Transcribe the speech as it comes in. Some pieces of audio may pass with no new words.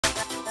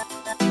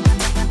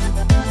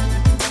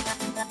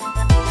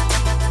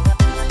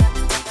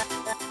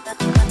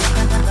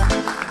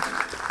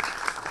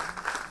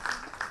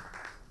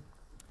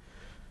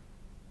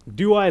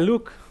do I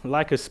look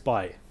like a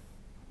spy?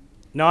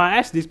 Now, I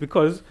asked this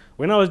because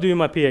when I was doing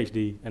my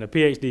PhD, and a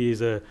PhD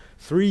is a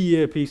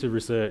 3-year piece of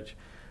research,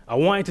 I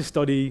wanted to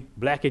study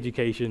black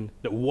education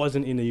that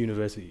wasn't in the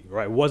university,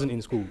 right? Wasn't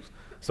in schools.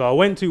 So I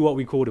went to what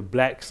we call the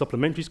black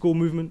supplementary school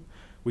movement,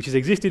 which has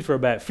existed for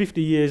about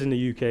 50 years in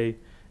the UK.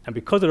 And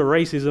because of the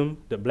racism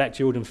that black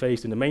children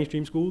faced in the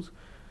mainstream schools,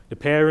 the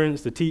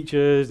parents, the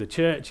teachers, the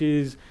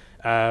churches,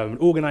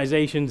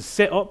 organizations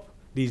set up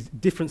these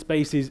different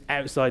spaces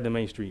outside the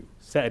mainstream,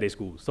 Saturday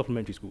schools,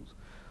 supplementary schools.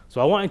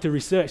 So I wanted to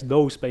research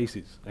those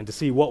spaces and to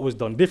see what was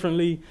done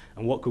differently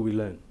and what could we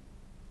learn.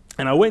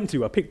 And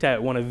I picked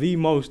out one of the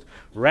most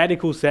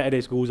radical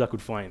Saturday schools I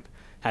could find.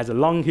 Has a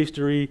long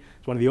history,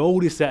 it's one of the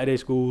oldest Saturday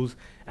schools,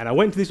 and I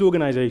went to this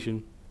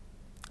organization.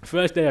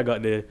 First day I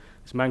got there,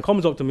 this man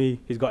comes up to me,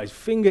 he's got his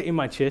finger in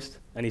my chest,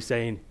 and he's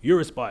saying,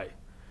 "You're a spy.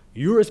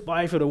 You're a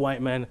spy for the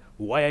white man,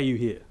 why are you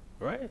here?"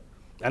 Right?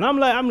 And I'm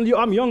like,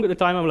 I'm young at the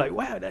time, I'm like,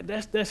 wow,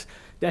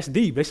 that's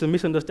deep, that's a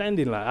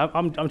misunderstanding. Like,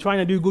 I'm trying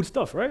to do good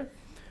stuff, right?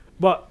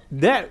 But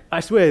that,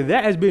 I swear,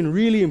 that has been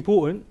really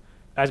important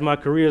as my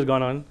career has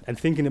gone on and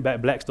thinking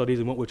about black studies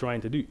and what we're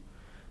trying to do.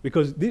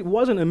 Because it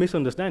wasn't a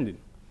misunderstanding.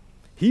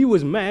 He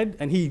was mad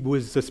and he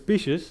was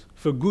suspicious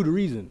for good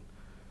reason.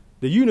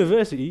 The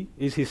university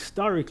is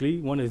historically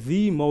one of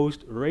the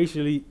most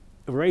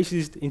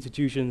racist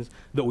institutions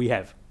that we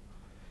have.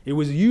 It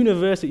was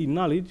university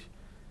knowledge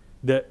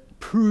that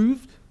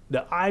proved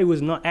that I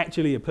was not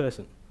actually a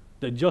person,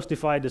 that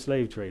justified the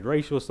slave trade,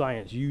 racial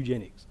science,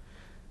 eugenics.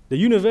 The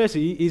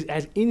university is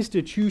as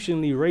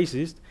institutionally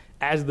racist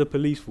as the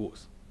police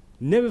force.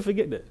 Never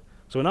forget that.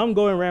 So when I'm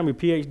going around with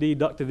PhD,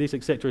 doctor this,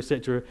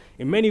 etc.,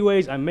 in many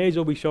ways, I may as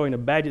well be showing a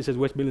badge that says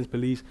West Midlands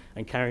Police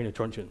and carrying a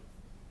truncheon.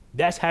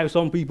 That's how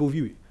some people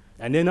view it,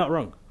 and they're not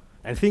wrong.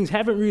 And things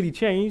haven't really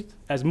changed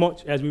as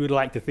much as we would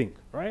like to think,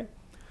 right?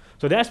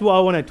 So that's what I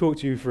want to talk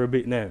to you for a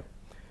bit now.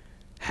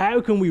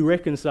 How can we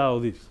reconcile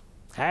this?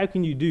 How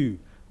can you do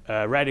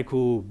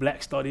radical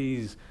black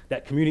studies,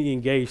 that community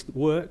engaged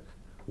work,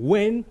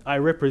 when I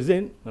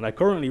represent, and I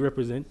currently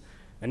represent,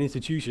 an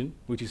institution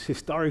which is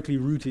historically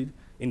rooted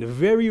in the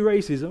very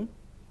racism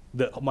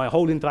that my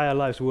whole entire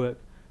life's work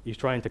is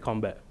trying to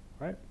combat,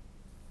 right?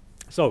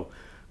 So,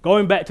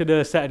 going back to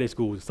the Saturday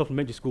schools, the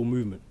supplementary school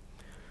movement,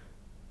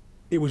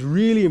 it was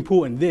really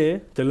important there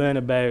to learn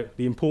about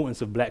the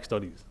importance of black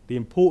studies, the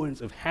importance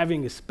of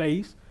having a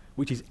space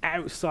which is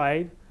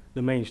outside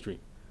the mainstream.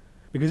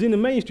 Because in the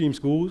mainstream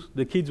schools,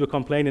 the kids were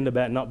complaining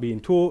about not being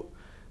taught,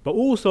 but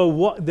also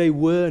what they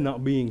were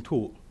not being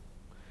taught.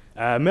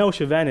 Mel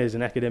Chavanez,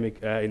 an academic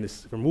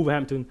from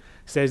Wolverhampton,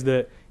 says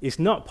that it's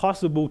not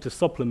possible to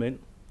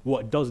supplement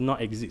what does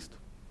not exist.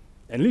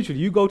 And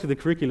literally, you go to the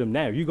curriculum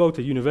now, you go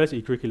to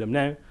university curriculum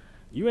now,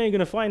 you ain't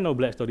gonna find no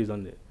black studies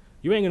on there.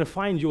 You ain't gonna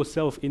find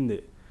yourself in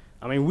there.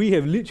 I mean, we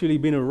have literally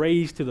been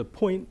erased to the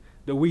point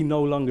that we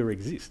no longer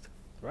exist,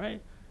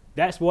 right?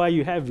 That's why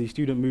you have these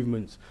student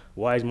movements.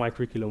 Why is my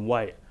curriculum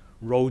white?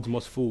 Roads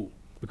must fall.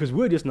 Because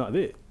we're just not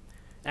there.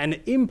 And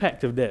the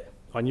impact of that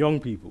on young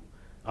people,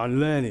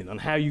 on learning, on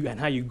how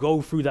you go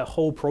through that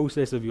whole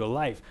process of your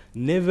life,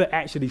 never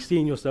actually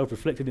seeing yourself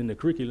reflected in the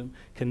curriculum,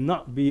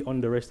 cannot be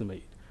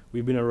underestimated.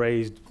 We've been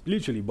erased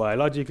literally,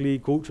 biologically,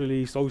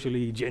 culturally,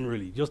 socially,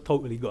 generally, just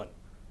totally gone,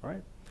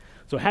 right?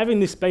 So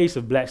having this space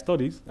of black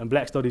studies, and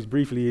black studies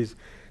briefly is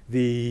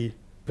the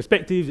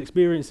perspectives,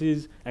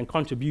 experiences, and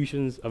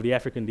contributions of the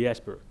African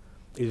diaspora,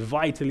 is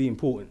vitally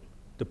important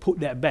to put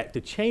that back,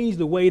 to change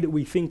the way that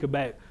we think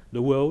about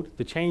the world,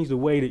 to change the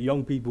way that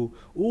young people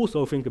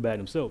also think about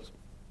themselves.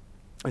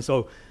 And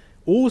so,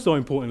 also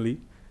importantly,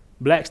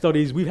 black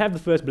studies, we've had the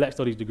first black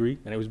studies degree,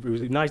 and it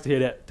was nice to hear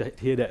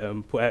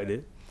that put out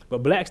there.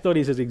 But black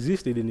studies has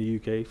existed in the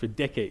UK for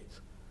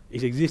decades.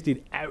 It's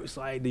existed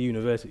outside the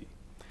university.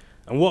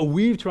 And what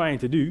we're trying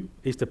to do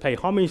is to pay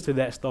homage to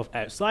that stuff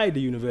outside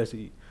the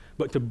university,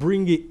 but to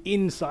bring it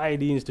inside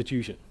the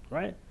institution,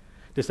 right?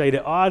 To say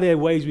that are there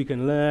ways we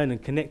can learn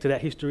and connect to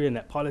that history and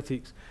that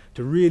politics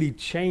to really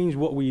change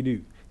what we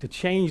do, to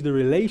change the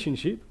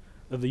relationship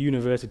of the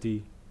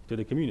university to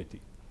the community.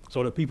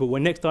 So that people,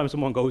 when next time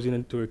someone goes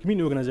into a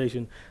community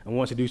organization and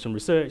wants to do some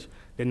research,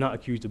 they're not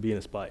accused of being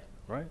a spy,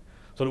 right?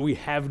 So that we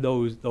have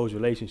those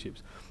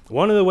relationships.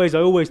 One of the ways I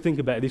always think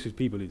about this with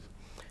people is,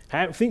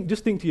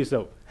 just think to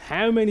yourself,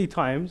 how many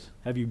times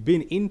have you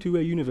been into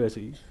a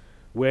university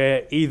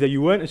where either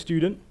you weren't a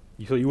student,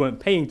 so you weren't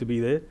paying to be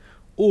there,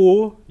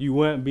 or you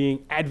weren't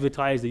being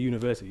advertised at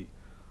university?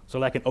 So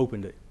like an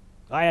open day.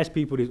 I ask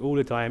people this all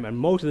the time, and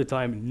most of the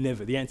time,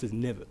 never. The answer is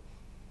never.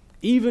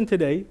 Even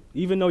today,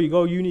 even though you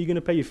go to uni, you're going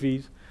to pay your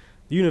fees,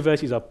 the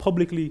universities are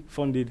publicly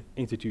funded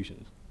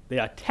institutions. They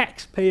are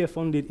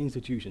taxpayer-funded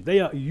institutions. They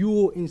are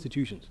your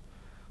institutions.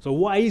 So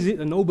why is it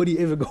that nobody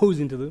ever goes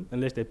into them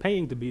unless they're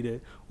paying to be there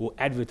or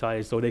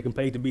advertised so they can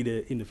pay to be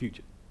there in the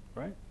future,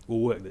 right?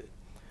 Or work there.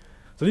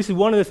 So this is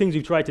one of the things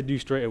we've tried to do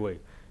straight away,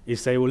 is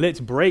say, well, let's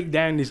break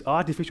down this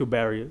artificial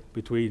barrier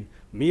between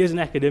me as an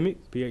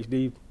academic,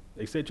 PhD,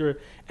 etc.,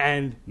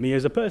 and me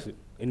as a person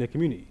in the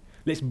community.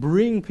 Let's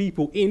bring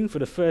people in for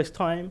the first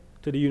time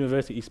to the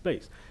university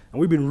space. And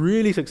we've been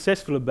really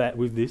successful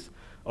with this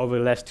over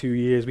the last 2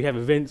 years. We have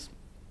events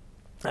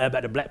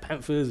about the Black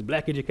Panthers,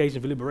 Black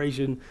Education for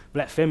Liberation,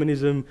 Black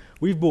feminism.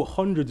 We've brought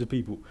hundreds of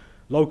people,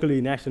 locally,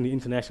 nationally,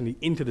 internationally,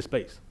 into the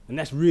space. And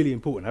that's really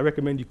important. I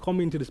recommend you come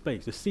into the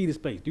space, to see the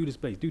space, do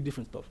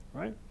different stuff,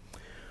 right?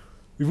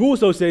 We've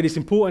also said it's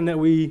important that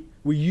we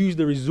use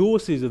the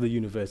resources of the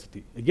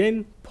university.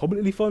 Again,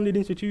 publicly funded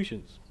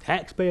institutions,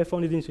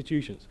 taxpayer-funded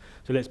institutions.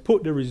 So let's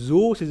put the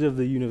resources of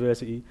the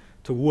university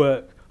to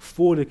work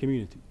for the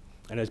community.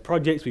 And as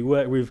projects, we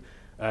work with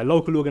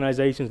local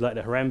organizations like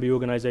the Harambee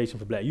Organization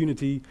for Black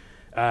Unity.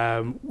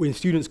 When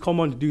students come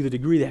on to do the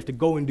degree, they have to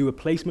go and do a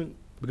placement.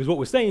 Because what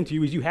we're saying to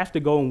you is you have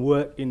to go and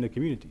work in the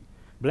community.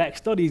 Black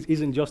studies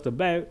isn't just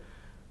about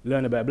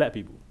learn about black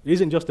people. It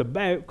isn't just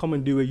about come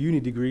and do a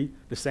uni degree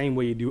the same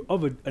way you do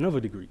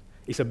another degree.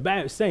 It's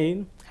about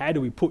saying, how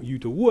do we put you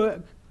to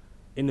work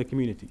in the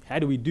community? How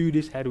do we do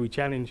this? How do we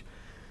challenge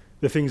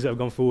the things that have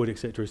gone forward, et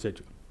cetera, et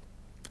cetera?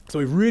 So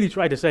we've really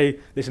tried to say,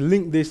 let's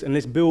link this and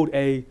let's build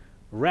a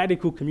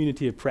radical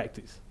community of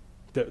practice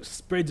that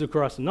spreads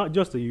across not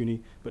just the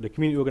uni, but the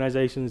community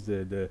organizations,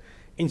 the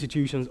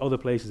institutions, other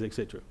places, et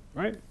cetera,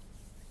 right?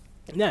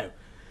 Now,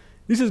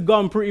 this has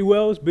gone pretty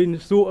well. It's been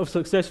sort of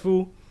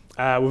successful.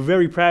 We're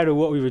very proud of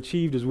what we've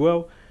achieved as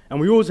well. And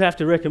we also have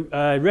to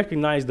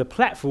recognize the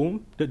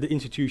platform that the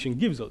institution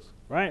gives us,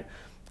 right?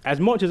 As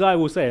much as I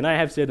will say, and I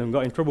have said and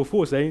got in trouble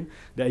for saying,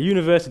 that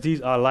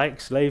universities are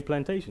like slave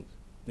plantations.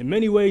 In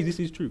many ways, this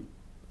is true.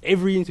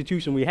 Every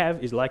institution we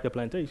have is like a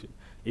plantation.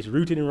 It's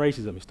rooted in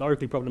racism,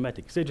 historically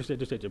problematic, et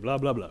cetera, blah,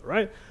 blah, blah,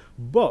 right?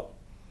 But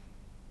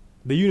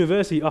the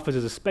university offers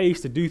us a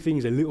space to do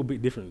things a little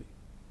bit differently.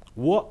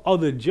 What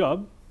other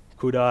job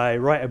could I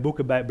write a book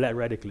about black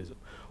radicalism?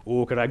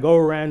 Or could I go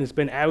around and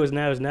spend hours and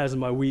hours and hours of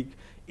my week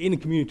in a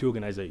community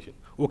organization?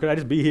 Or could I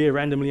just be here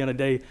randomly on a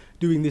day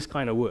doing this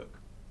kind of work?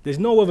 There's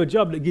no other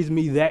job that gives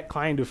me that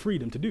kind of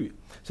freedom to do it.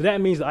 So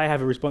that means that I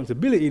have a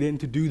responsibility then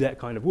to do that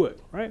kind of work,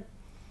 right?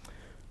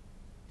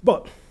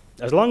 But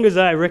as long as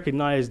I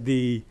recognize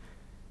the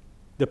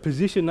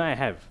position I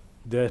have,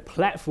 the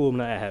platform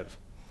that I have,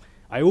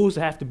 I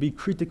also have to be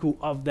critical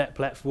of that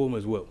platform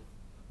as well.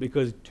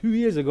 Because 2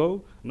 years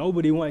ago,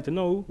 nobody wanted to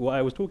know what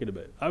I was talking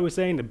about. I was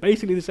saying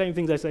basically the same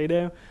things I say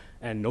now,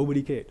 and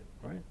nobody cared,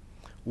 right?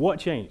 What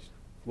changed?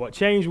 What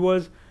changed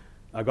was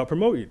I got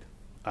promoted.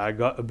 I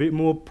got a bit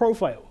more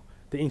profile.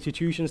 The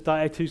institution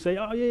started to say,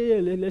 oh,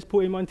 yeah, let's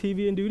put him on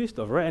TV and do this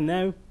stuff, right? And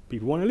now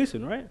people want to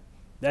listen, right?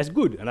 That's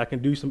good, and I can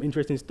do some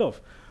interesting stuff.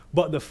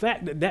 But the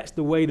fact that that's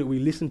the way that we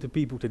listen to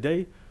people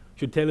today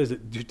should tell us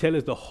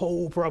the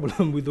whole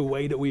problem with the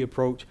way that we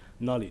approach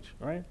knowledge,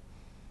 right?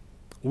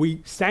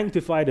 We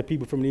sanctify the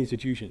people from the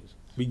institutions.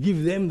 We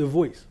give them the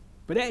voice.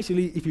 But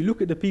actually, if you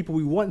look at the people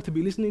we want to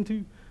be listening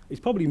to, it's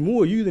probably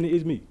more you than it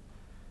is me.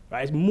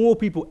 Right? It's more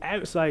people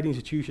outside the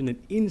institution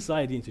than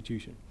inside the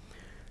institution.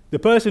 The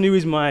person who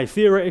is my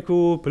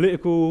theoretical,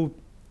 political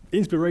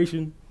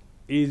inspiration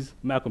is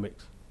Malcolm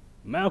X.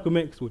 Malcolm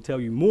X will tell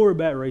you more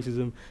about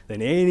racism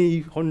than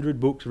any 100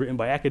 books written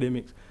by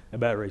academics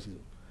about racism.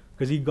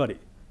 Because he got it.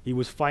 He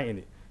was fighting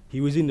it.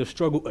 He was in the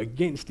struggle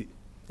against it.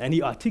 And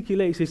he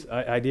articulates his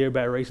idea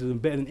about racism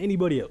better than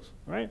anybody else,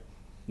 right?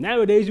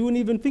 Nowadays, you wouldn't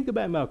even think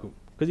about Malcolm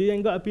because he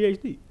ain't got a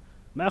PhD.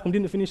 Malcolm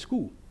didn't finish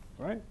school,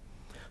 right?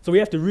 So we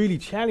have to really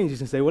challenge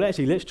this and say, well,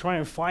 actually, let's try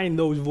and find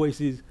those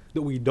voices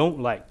that we don't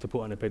like to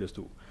put on a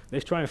pedestal.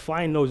 Let's try and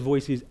find those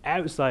voices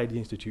outside the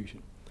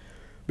institution.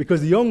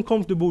 Because the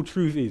uncomfortable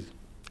truth is,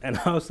 and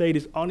I'll say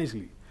this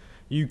honestly,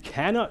 you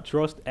cannot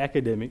trust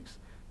academics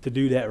to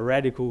do that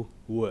radical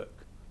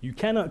work. You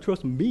cannot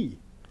trust me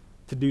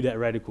to do that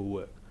radical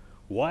work.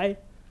 Why?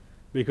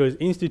 Because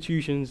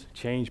institutions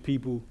change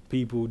people,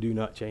 people do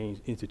not change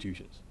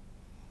institutions.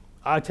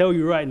 I tell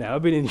you right now,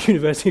 I've been in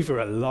university for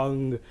a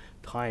long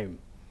time.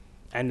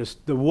 And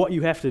what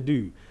you have to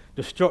do,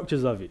 the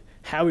structures of it,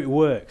 how it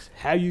works,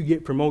 how you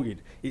get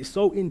promoted, it's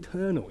so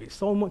internal, it's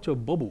so much a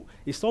bubble,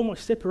 it's so much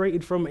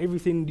separated from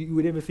everything you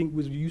would ever think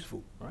was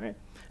useful, right?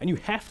 And you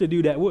have to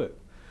do that work.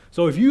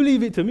 So if you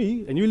leave it to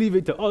me, and you leave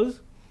it to us,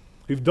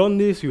 who've done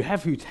this, who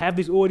have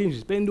this audience,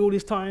 who spend all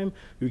this time,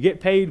 who get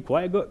paid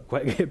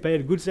get paid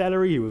a good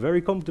salary, who are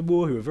very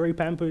comfortable, who are very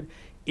pampered.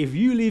 If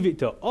you leave it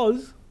to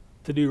us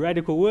to do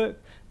radical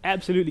work,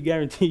 absolutely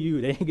guarantee you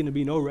there ain't going to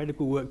be no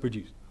radical work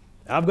produced.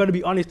 I've got to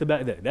be honest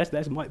about that.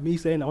 That's me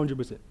saying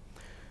 100%.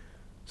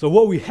 So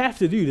what we have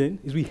to do then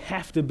is we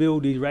have to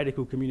build these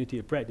radical community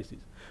of practices.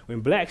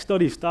 When black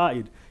studies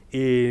started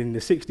in the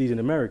 60s in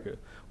America,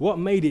 what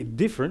made it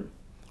different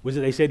was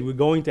that they said we're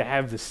going to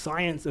have the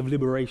science of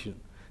liberation.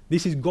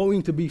 This is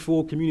going to be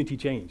for community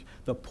change.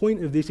 The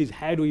point of this is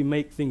how do we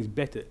make things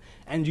better?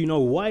 And you know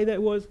why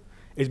that was?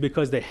 It's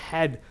because they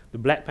had the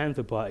Black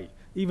Panther Party,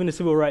 even the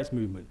Civil Rights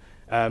Movement,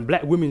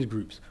 black women's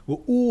groups, were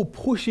all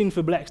pushing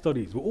for black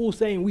studies. We're all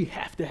saying we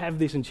have to have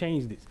this and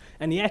change this.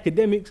 And the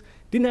academics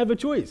didn't have a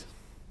choice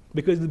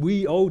because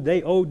they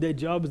owed their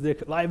jobs, their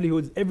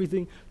livelihoods,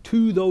 everything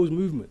to those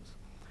movements.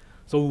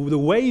 So the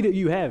way that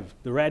you have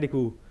the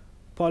radical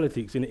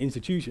politics in the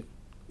institution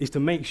is to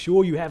make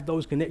sure you have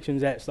those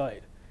connections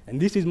outside. And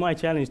this is my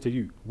challenge to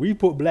you. We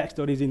put black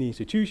studies in the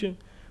institution,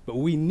 but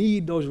we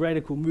need those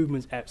radical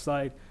movements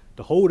outside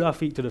to hold our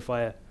feet to the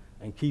fire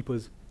and keep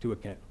us to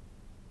account.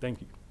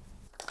 Thank you.